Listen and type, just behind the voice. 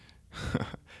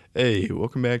Hey,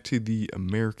 welcome back to the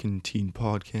American Teen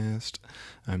Podcast.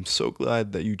 I'm so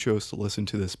glad that you chose to listen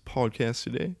to this podcast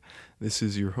today. This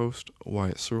is your host,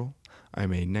 Wyatt Searle.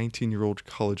 I'm a 19-year-old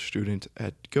college student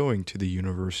going to the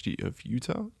University of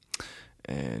Utah.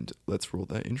 And let's roll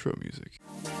that intro music.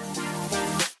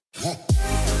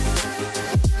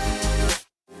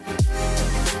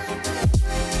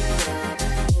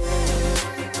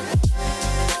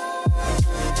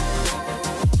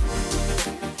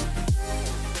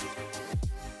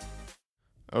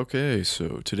 Okay,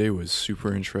 so today was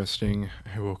super interesting.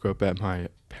 I woke up at my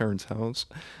parents' house.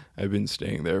 I've been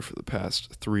staying there for the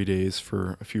past 3 days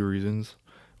for a few reasons.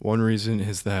 One reason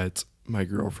is that my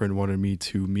girlfriend wanted me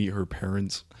to meet her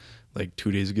parents like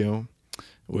 2 days ago,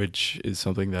 which is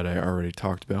something that I already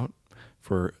talked about.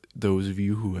 For those of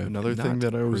you who have another thing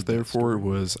that I was there for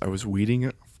was I was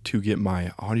waiting to get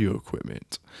my audio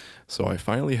equipment. So I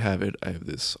finally have it. I have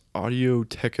this Audio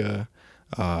Technica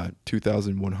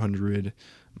 2100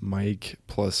 mic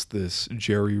plus this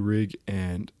jerry rig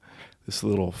and this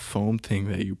little foam thing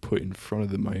that you put in front of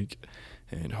the mic,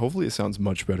 and hopefully it sounds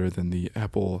much better than the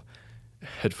Apple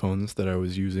headphones that I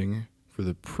was using for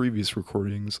the previous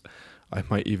recordings. I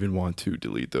might even want to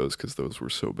delete those because those were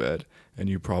so bad, and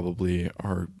you probably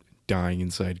are dying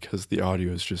inside because the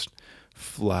audio is just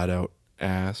flat out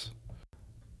ass.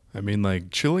 I mean,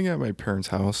 like, chilling at my parents'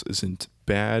 house isn't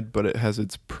bad, but it has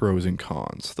its pros and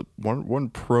cons. The one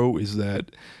pro is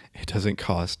that it doesn't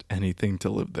cost anything to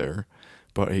live there,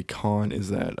 but a con is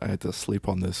that I had to sleep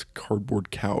on this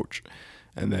cardboard couch,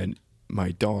 and then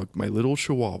my dog, my little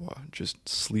Chihuahua, just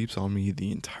sleeps on me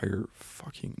the entire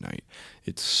fucking night.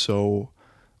 It's so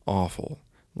awful.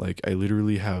 Like, I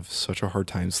literally have such a hard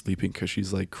time sleeping because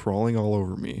she's like crawling all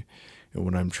over me. And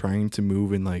when I'm trying to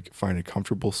move and like find a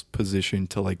comfortable position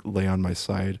to like lay on my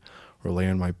side or lay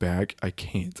on my back, I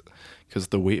can't because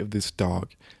the weight of this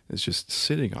dog is just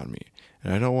sitting on me.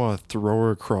 And I don't want to throw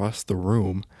her across the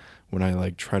room when I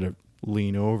like try to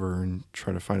lean over and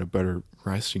try to find a better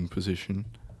resting position.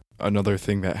 Another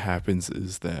thing that happens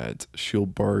is that she'll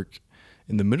bark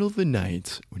in the middle of the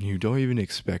night when you don't even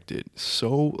expect it,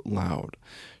 so loud.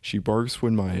 She barks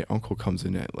when my uncle comes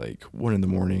in at like 1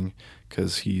 a.m.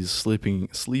 because he's sleeping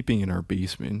in our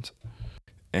basement,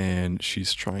 and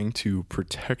she's trying to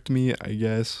protect me, I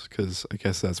guess, because I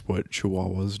guess that's what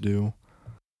Chihuahuas do.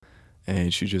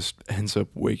 And she just ends up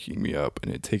waking me up,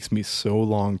 and it takes me so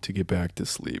long to get back to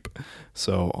sleep.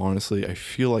 So honestly, I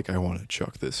feel like I want to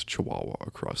chuck this Chihuahua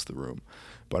across the room,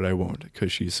 but I won't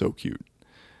because she's so cute.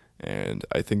 And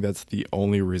I think that's the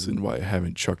only reason why I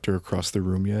haven't chucked her across the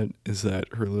room yet, is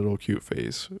that her little cute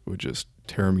face would just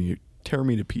tear me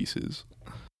to pieces.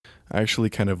 I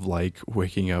actually kind of like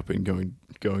waking up and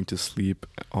going to sleep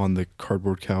on the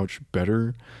cardboard couch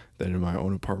better than in my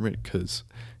own apartment because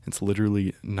it's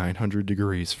literally 900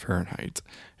 degrees Fahrenheit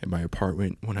in my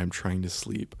apartment when I'm trying to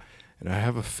sleep. And I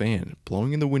have a fan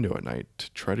blowing in the window at night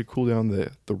to try to cool down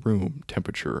the room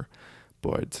temperature,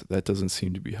 but that doesn't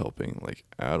seem to be helping like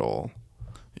at all.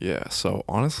 Yeah, so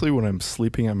honestly, when I'm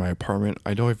sleeping at my apartment,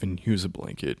 I don't even use a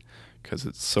blanket because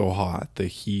it's so hot. The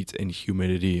heat and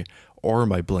humidity are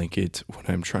my blanket when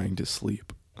I'm trying to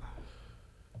sleep.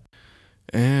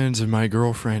 And my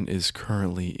girlfriend is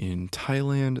currently in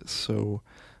Thailand, so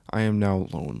I am now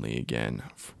lonely again,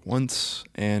 for once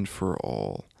and for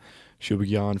all. She'll be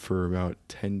gone for about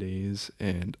 10 days,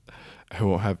 and I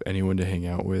won't have anyone to hang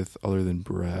out with other than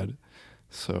Brad.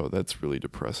 So that's really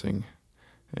depressing.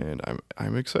 And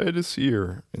I'm excited to see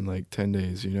her in like 10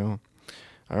 days, you know.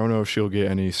 I don't know if she'll get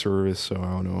any service, so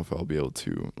I don't know if I'll be able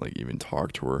to like even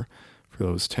talk to her for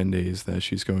those 10 days that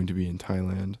she's going to be in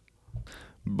Thailand.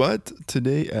 But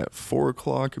today at 4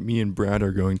 o'clock, me and Brad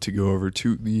are going to go over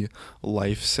to the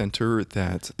Life Center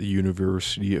that the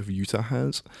University of Utah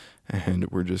has, and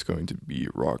we're just going to be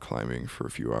rock climbing for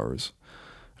a few hours.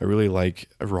 I really like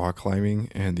rock climbing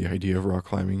and the idea of rock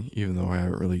climbing, even though I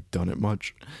haven't really done it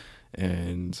much.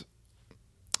 And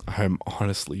I'm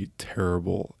honestly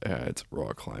terrible at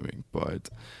rock climbing, but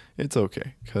it's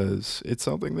okay because it's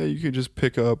something that you could just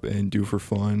pick up and do for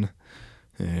fun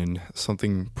and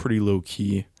something pretty low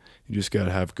key. You just got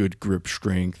to have good grip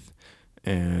strength,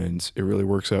 and it really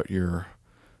works out your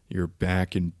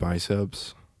back and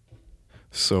biceps.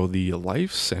 So the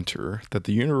Life Center that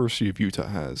the University of Utah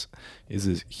has is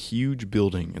this huge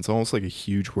building. It's almost like a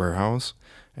huge warehouse,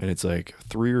 and it's like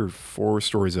 3 or 4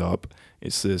 stories up.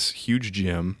 It's this huge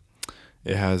gym.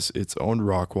 It has its own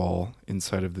rock wall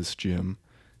inside of this gym,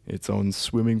 its own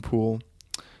swimming pool.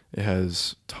 It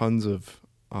has tons of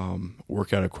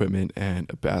workout equipment and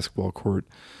a basketball court.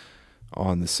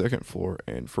 on the second floor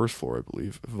and first floor, I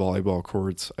believe, volleyball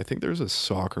courts. I think there's a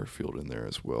soccer field in there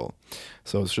as well.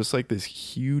 So it's just like this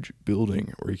huge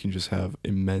building where you can just have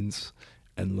immense,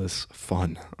 endless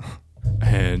fun.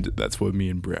 And that's what me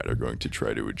and Brad are going to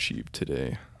try to achieve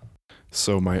today.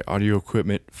 So my audio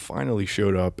equipment finally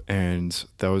showed up, and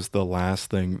that was the last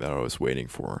thing that I was waiting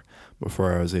for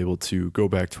before I was able to go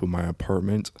back to my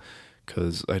apartment,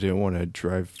 because I didn't want to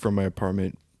drive from my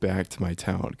apartment back to my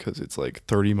town because it's like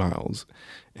 30 miles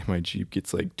and my Jeep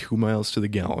gets like 2 miles to the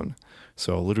gallon.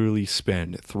 So I'll literally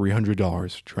spend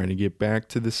 $300 trying to get back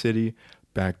to the city,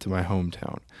 back to my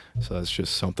hometown. So that's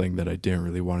just something that I didn't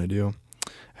really want to do.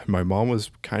 And my mom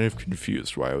was kind of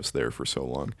confused why I was there for so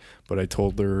long, but I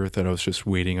told her that I was just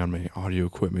waiting on my audio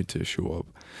equipment to show up,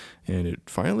 and it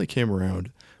finally came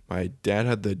around. My dad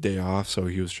had the day off, so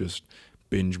he was just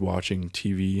binge watching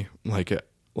TV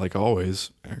like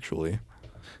always, actually.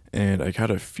 And I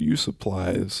got a few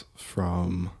supplies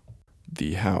from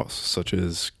the house, such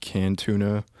as canned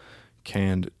tuna,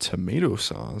 canned tomato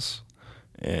sauce,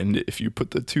 and if you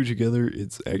put the two together,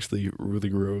 it's actually really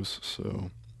gross.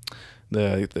 So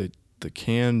the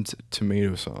canned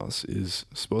tomato sauce is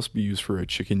supposed to be used for a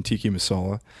chicken tikka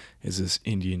masala, is this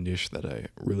Indian dish that I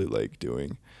really like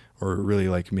doing, or really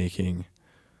like making.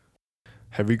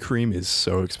 Heavy cream is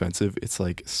so expensive. It's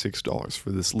like $6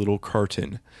 for this little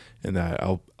carton, and that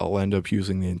I'll end up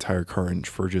using the entire carton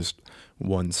for just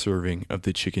one serving of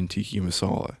the chicken tikka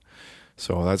masala.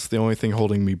 So that's the only thing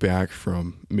holding me back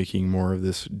from making more of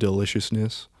this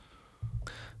deliciousness.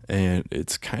 And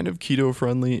it's kind of keto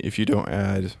friendly if you don't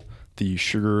add the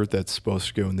sugar that's supposed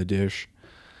to go in the dish.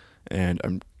 And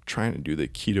I'm trying to do the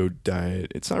keto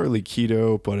diet. It's not really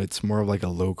keto, but it's more of like a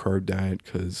low carb diet,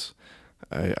 because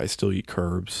I still eat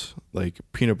carbs. Like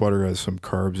peanut butter has some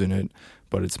carbs in it,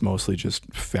 but it's mostly just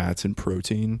fats and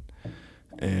protein.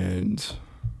 And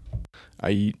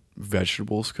I eat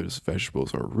vegetables because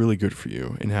vegetables are really good for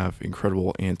you and have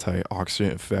incredible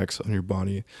antioxidant effects on your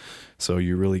body. So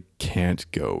you really can't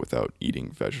go without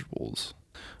eating vegetables.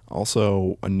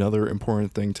 Also, another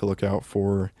important thing to look out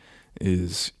for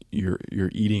is your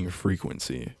eating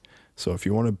frequency. So if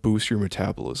you want to boost your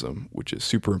metabolism, which is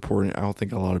super important, I don't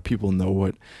think a lot of people know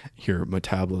what your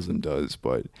metabolism does,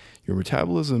 but your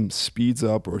metabolism speeds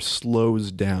up or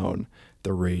slows down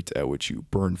the rate at which you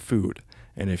burn food.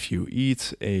 And if you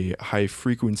eat a high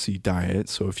frequency diet,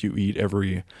 so if you eat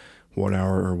every 1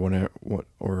 hour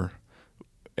or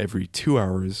every 2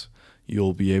 hours,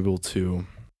 you'll be able to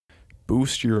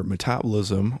boost your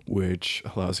metabolism, which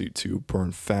allows you to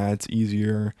burn fat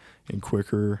easier and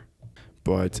quicker.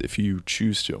 But if you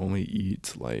choose to only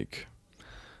eat like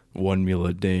one meal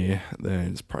a day,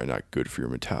 then it's probably not good for your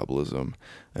metabolism,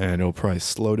 and it'll probably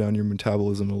slow down your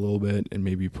metabolism a little bit and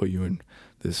maybe put you in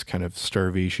this kind of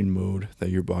starvation mode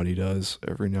that your body does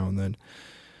every now and then,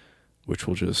 which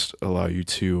will just allow you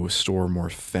to store more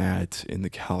fat in the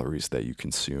calories that you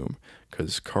consume,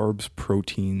 because carbs,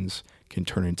 proteins can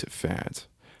turn into fat,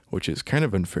 which is kind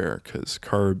of unfair because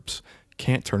carbs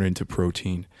can't turn into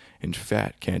protein and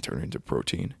fat can't turn into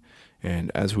protein.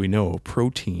 And as we know,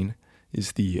 protein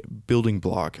is the building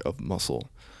block of muscle.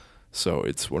 So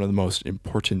it's one of the most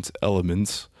important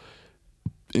elements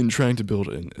in trying to build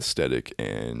an aesthetic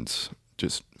and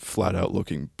just flat out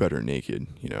looking better naked,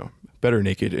 better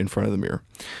naked in front of the mirror.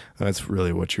 That's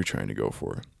really what you're trying to go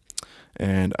for.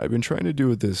 And I've been trying to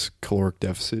do this caloric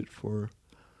deficit for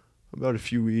about a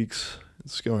few weeks.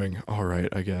 It's going all right,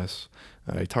 I guess.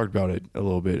 I talked about it a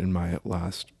little bit in my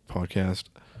last podcast.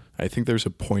 I think there's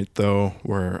a point, though,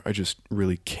 where I just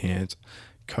really can't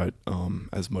cut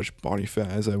as much body fat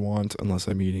as I want unless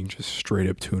I'm eating just straight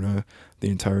up tuna the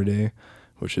entire day,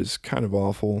 which is kind of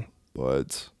awful.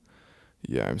 But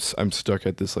yeah, I'm stuck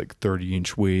at this like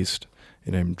 30-inch waist,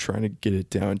 and I'm trying to get it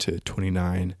down to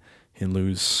 29 and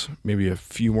lose maybe a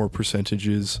few more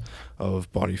percentages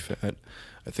of body fat.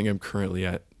 I think I'm currently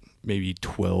at maybe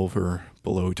 12 or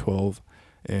below 12,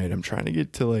 and I'm trying to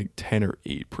get to like 10 or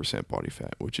 8% body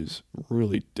fat, which is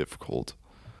really difficult.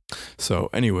 So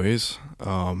anyways,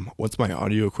 once my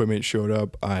audio equipment showed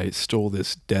up, I stole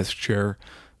this desk chair,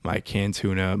 my canned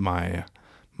tuna, my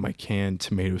canned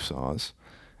tomato sauce,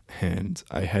 and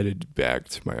I headed back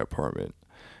to my apartment.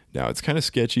 Now it's kind of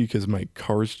sketchy because my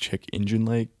car's check engine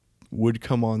light would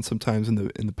come on sometimes in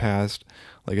the past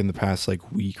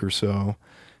like week or so,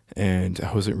 and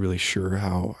I wasn't really sure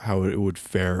how it would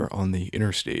fare on the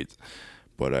interstate,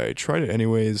 but I tried it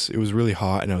anyways. It was really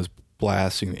hot and I was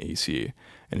blasting the AC,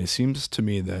 and it seems to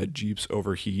me that Jeeps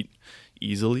overheat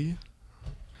easily,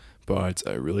 but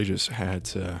I really just had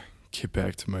to get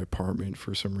back to my apartment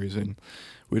for some reason.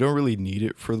 We don't really need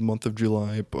it for the month of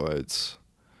July, but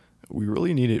we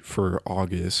really need it for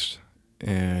August,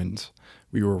 and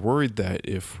we were worried that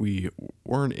if we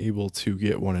weren't able to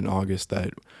get one in August,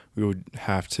 that we would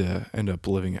have to end up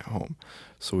living at home.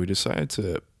 So we decided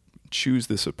to choose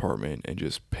this apartment and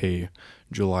just pay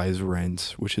July's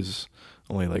rent, which is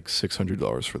only like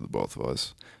 $600 for the both of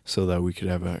us, so that we could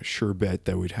have a sure bet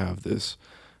that we'd have this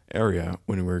area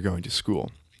when we were going to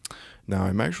school. Now,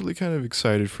 I'm actually kind of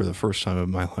excited for the first time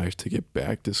in my life to get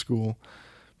back to school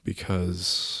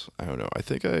because I don't know. I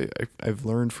think I've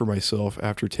learned for myself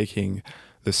after taking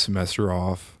this semester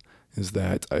off is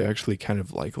that I actually kind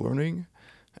of like learning,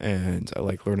 and I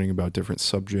like learning about different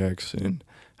subjects and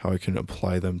how I can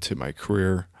apply them to my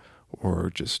career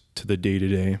or just to the day to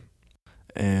day.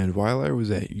 And while I was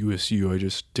at USU, I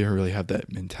just didn't really have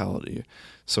that mentality.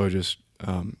 So I just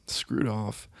screwed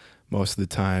off most of the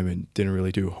time and didn't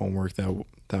really do homework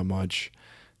that much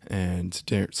and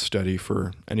didn't study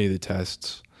for any of the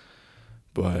tests.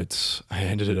 But I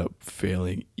ended up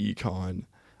failing econ.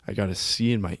 I got a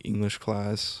C in my English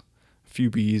class, a few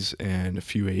B's and a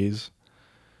few A's.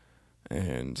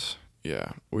 And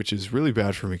yeah, which is really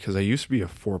bad for me because I used to be a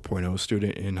 4.0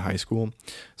 student in high school.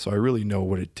 So I really know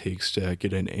what it takes to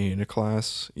get an A in a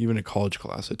class, even a college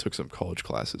class. I took some college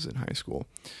classes in high school,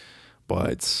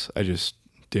 but I just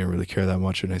didn't really care that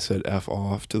much. And I said F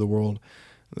off to the world,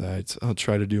 that I'll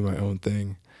try to do my own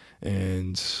thing.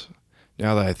 And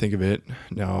now that I think of it,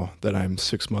 now that I'm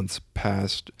 6 months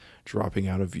past dropping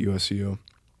out of USU,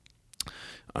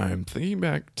 I'm thinking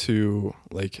back to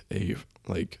like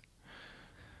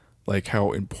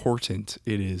how important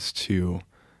it is to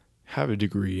have a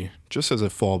degree just as a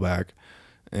fallback.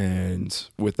 And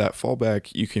with that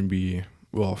fallback, you can be,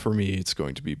 well, for me, it's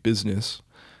going to be business.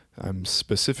 I'm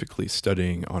specifically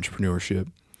studying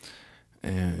entrepreneurship.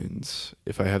 And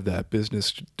if I have that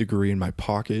business degree in my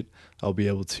pocket, I'll be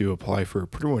able to apply for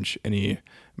pretty much any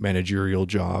managerial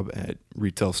job at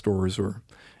retail stores or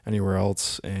anywhere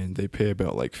else. And they pay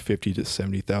about like 50 to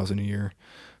 70,000 a year.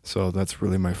 So that's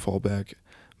really my fallback.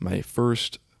 My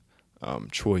first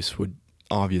choice would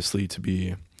obviously to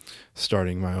be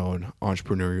starting my own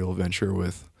entrepreneurial venture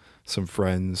with some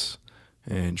friends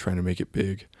and trying to make it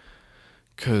big,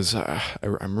 because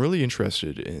I'm really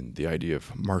interested in the idea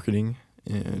of marketing.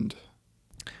 And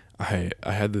I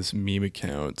had this meme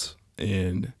account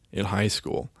in high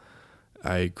school.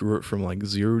 I grew it from like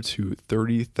 0 to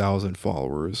 30,000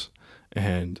 followers,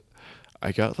 and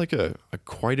I got like a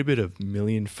quite a bit of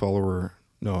million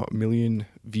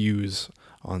views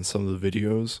on some of the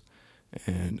videos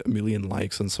and a million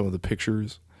likes on some of the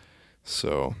pictures.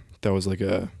 So that was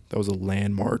a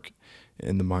landmark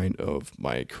in the mind of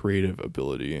my creative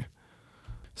ability.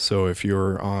 So if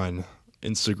you're on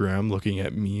Instagram looking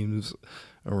at memes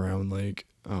around like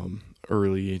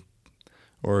early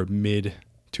or mid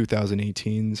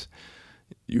 2018s,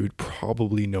 you would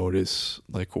probably notice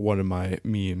like one of my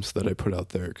memes that I put out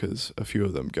there, because a few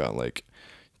of them got like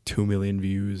 2 million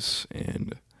views,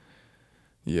 and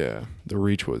yeah, the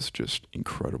reach was just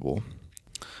incredible.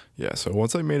 Yeah, so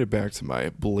once I made it back to my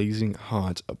blazing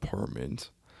hot apartment,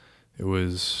 it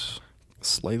was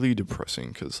slightly depressing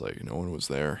because like no one was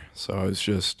there. So I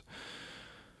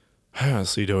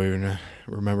honestly don't even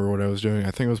remember what I was doing.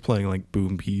 I think I was playing like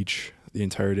Boom Beach the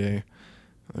entire day,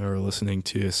 or listening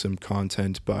to some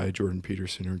content by Jordan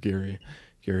Peterson or Gary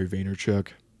Vaynerchuk.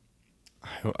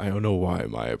 I don't know why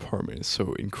my apartment is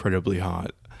so incredibly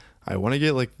hot. I want to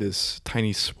get like this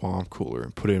tiny swamp cooler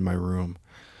and put it in my room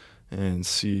and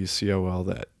see how well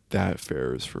that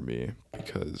fares for me,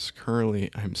 because currently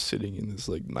I'm sitting in this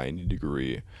like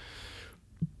 90-degree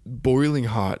boiling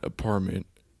hot apartment,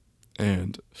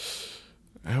 and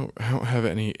I don't have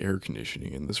any air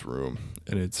conditioning in this room,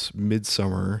 and it's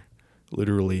midsummer,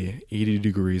 literally 80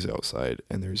 degrees outside,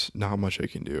 and there's not much I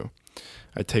can do.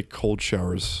 I take cold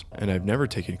showers, and I've never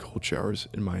taken cold showers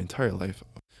in my entire life.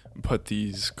 But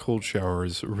these cold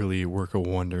showers really work a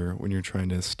wonder when you're trying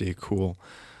to stay cool.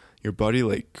 Your body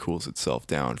like cools itself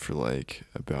down for like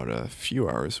about a few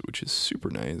hours, which is super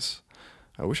nice.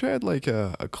 I wish I had like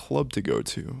a club to go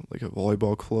to, like a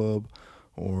volleyball club,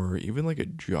 or even like a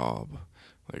job,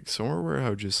 like somewhere where I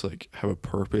would just like have a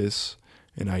purpose,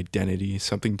 an identity,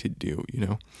 something to do, you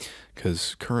know?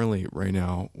 Because currently, right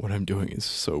now, what I'm doing is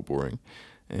so boring,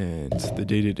 and the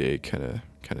day-to-day kind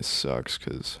of sucks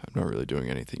because I'm not really doing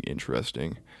anything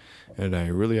interesting, and I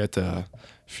really had to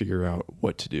figure out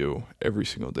what to do every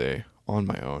single day on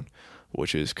my own,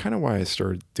 which is kind of why I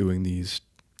started doing these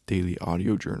daily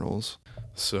audio journals.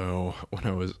 So when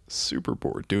I was super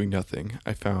bored doing nothing,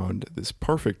 I found this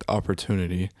perfect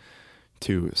opportunity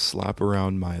to slap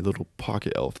around my little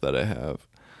pocket elf that I have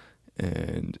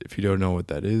And if you don't know what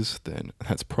that is, then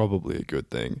that's probably a good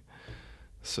thing.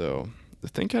 So the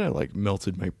thing kind of like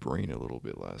melted my brain a little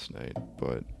bit last night,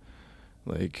 but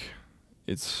like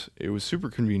it was super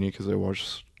convenient because I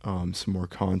watched some more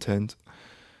content.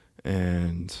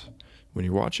 And when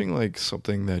you're watching like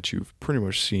something that you've pretty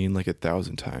much seen like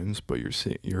 1,000 times, but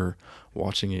you're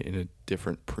watching it in a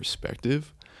different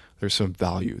perspective, there's some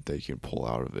value that you can pull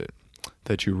out of it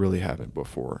that you really haven't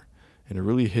before, and it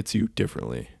really hits you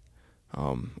differently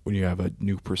when you have a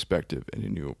new perspective and a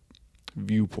new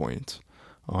viewpoint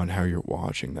on how you're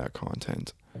watching that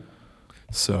content.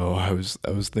 So I was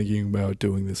thinking about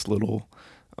doing this little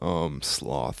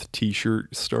sloth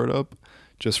t-shirt startup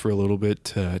just for a little bit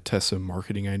to test some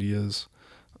marketing ideas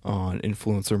on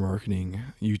influencer marketing,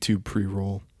 YouTube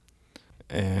pre-roll,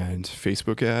 and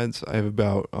Facebook ads. I have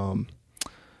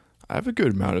a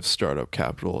good amount of startup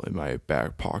capital in my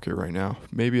back pocket right now.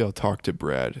 Maybe I'll talk to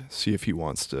Brad, see if he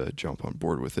wants to jump on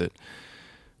board with it.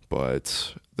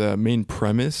 But the main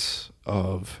premise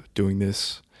of doing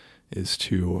this is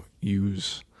to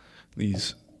use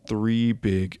these 3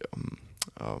 big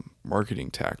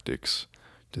marketing tactics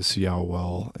to see how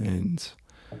well and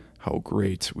how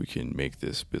great we can make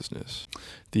this business.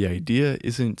 The idea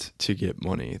isn't to get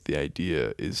money. The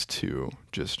idea is to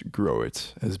just grow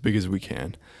it as big as we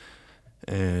can.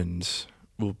 And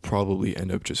we'll probably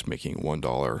end up just making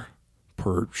 $1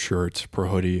 per shirt, per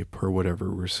hoodie, per whatever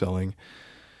we're selling.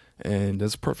 And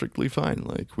that's perfectly fine.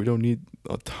 Like, we don't need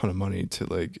a ton of money to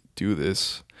like do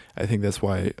this. I think that's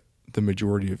why the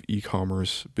majority of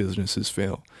e-commerce businesses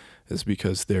fail, is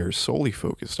because they're solely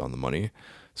focused on the money.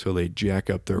 So they jack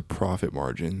up their profit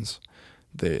margins.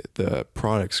 The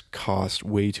products cost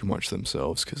way too much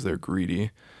themselves because they're greedy.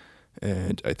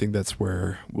 And I think that's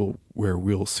where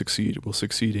we'll succeed. We'll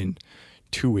succeed in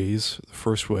 2 ways. The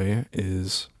first way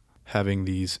is having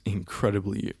these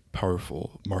incredibly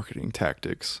powerful marketing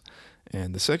tactics.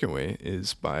 And the second way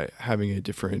is by having a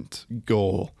different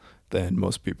goal than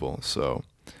most people. So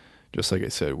just like I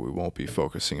said, we won't be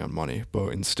focusing on money, but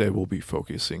instead we'll be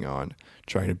focusing on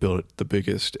trying to build the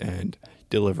biggest and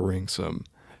delivering some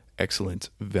excellent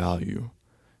value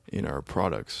in our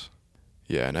products.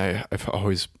 Yeah, and I've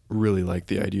always really liked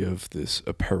the idea of this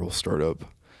apparel startup.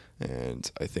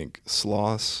 And I think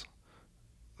sloths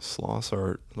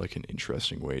are like an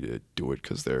interesting way to do it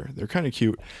because they're kind of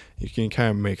cute. You can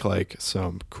kind of make like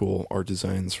some cool art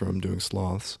designs from doing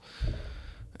sloths.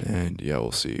 And yeah,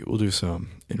 we'll see. We'll do some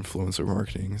influencer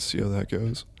marketing, see how that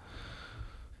goes.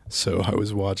 So I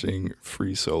was watching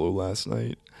Free Solo last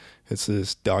night. It's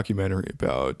this documentary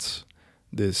about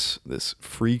this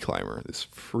free climber, this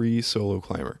free solo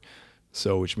climber.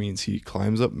 So which means he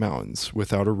climbs up mountains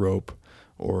without a rope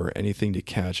or anything to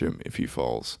catch him if he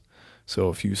falls. So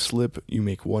if you slip, you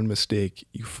make one mistake,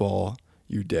 you fall,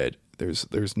 you're dead.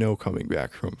 There's no coming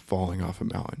back from falling off a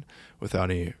mountain without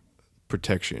any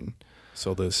protection.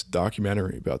 So this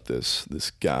documentary about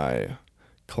this guy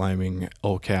climbing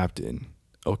El Capitan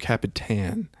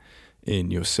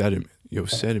in Yosemite,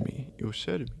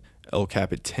 El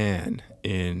Capitan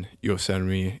in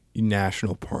Yosemite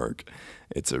National Park.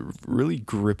 It's a really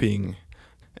gripping,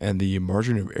 and the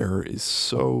margin of error is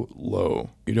so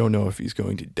low. You don't know if he's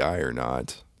going to die or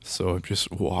not. So I'm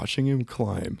just watching him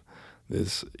climb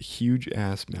this huge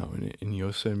ass mountain in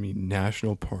Yosemite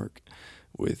National Park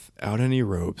without any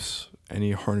ropes,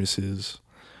 any harnesses,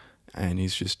 and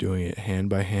he's just doing it hand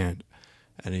by hand.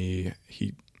 And he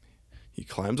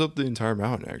climbs up the entire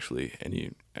mountain actually, and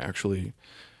he actually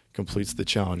completes the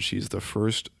challenge. He's the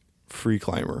first free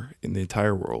climber in the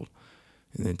entire world,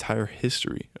 in the entire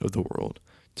history of the world,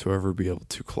 to ever be able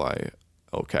to climb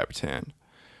El Capitan,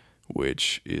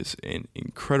 which is an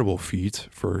incredible feat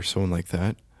for someone like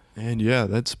that. And yeah,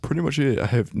 that's pretty much it. I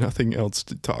have nothing else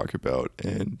to talk about.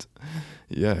 And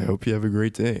yeah, I hope you have a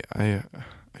great day. I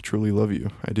truly love you.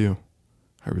 I do.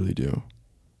 I really do.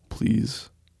 Please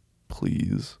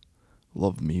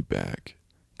love me back,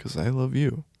 because I love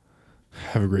you.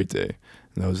 Have a great day.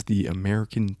 And that was the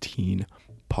American Teen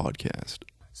Podcast.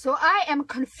 So I am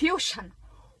confusion.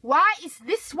 Why is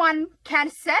this one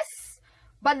Kansas,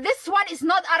 but this one is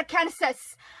not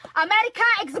Arkansas? America,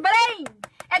 explain.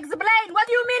 What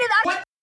do you mean?